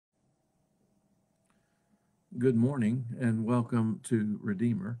Good morning and welcome to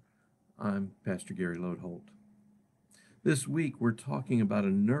Redeemer. I'm Pastor Gary Lodeholt. This week we're talking about a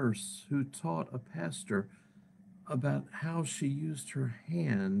nurse who taught a pastor about how she used her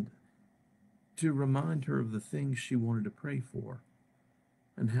hand to remind her of the things she wanted to pray for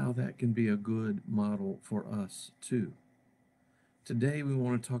and how that can be a good model for us too. Today we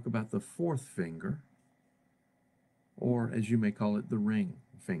want to talk about the fourth finger, or as you may call it, the ring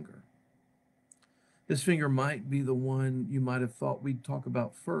finger. This finger might be the one you might have thought we'd talk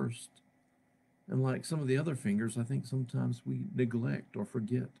about first. And like some of the other fingers, I think sometimes we neglect or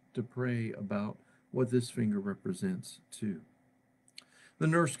forget to pray about what this finger represents too. The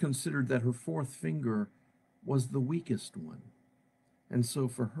nurse considered that her fourth finger was the weakest one. And so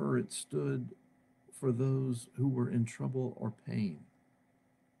for her, it stood for those who were in trouble or pain.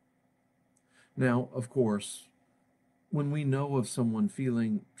 Now, of course, when we know of someone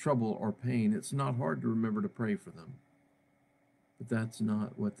feeling trouble or pain, it's not hard to remember to pray for them. But that's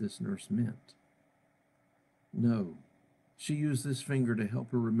not what this nurse meant. No, she used this finger to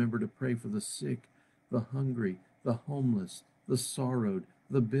help her remember to pray for the sick, the hungry, the homeless, the sorrowed,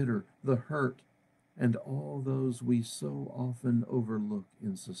 the bitter, the hurt, and all those we so often overlook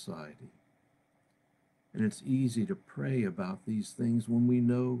in society. And it's easy to pray about these things when we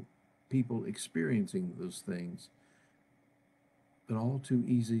know people experiencing those things, but all too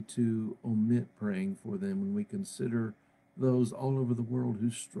easy to omit praying for them when we consider those all over the world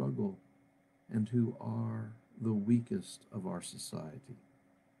who struggle and who are the weakest of our society.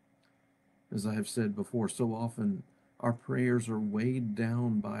 As I have said before, so often our prayers are weighed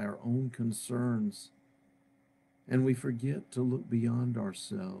down by our own concerns, and we forget to look beyond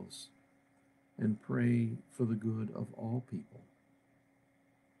ourselves and pray for the good of all people.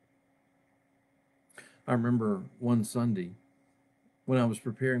 I remember one Sunday when I was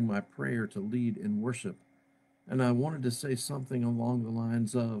preparing my prayer to lead in worship, and I wanted to say something along the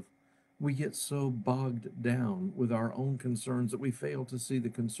lines of, we get so bogged down with our own concerns that we fail to see the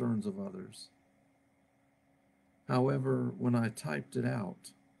concerns of others. However, when I typed it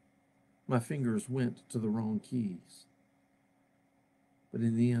out, my fingers went to the wrong keys. But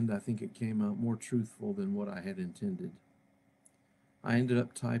in the end, I think it came out more truthful than what I had intended. I ended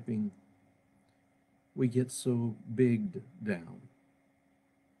up typing, we get so bigged down.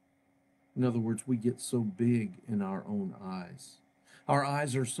 In other words, we get so big in our own eyes. Our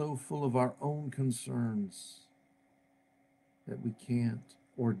eyes are so full of our own concerns that we can't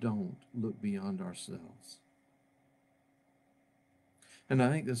or don't look beyond ourselves. And I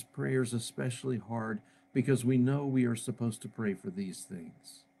think this prayer is especially hard because we know we are supposed to pray for these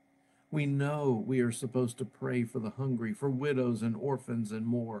things. We know we are supposed to pray for the hungry, for widows and orphans and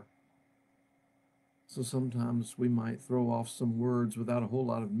more. So sometimes we might throw off some words without a whole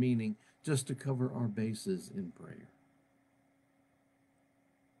lot of meaning just to cover our bases in prayer.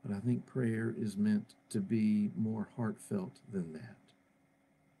 But I think prayer is meant to be more heartfelt than that.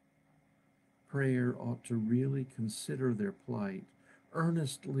 Prayer ought to really consider their plight,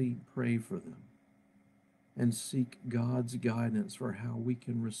 earnestly pray for them, and seek God's guidance for how we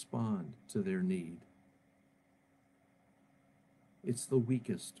can respond to their need. It's the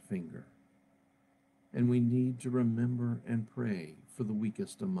weakest finger, and we need to remember and pray for the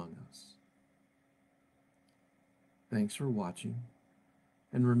weakest among us. Thanks for watching.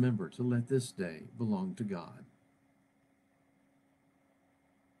 And remember to let this day belong to God.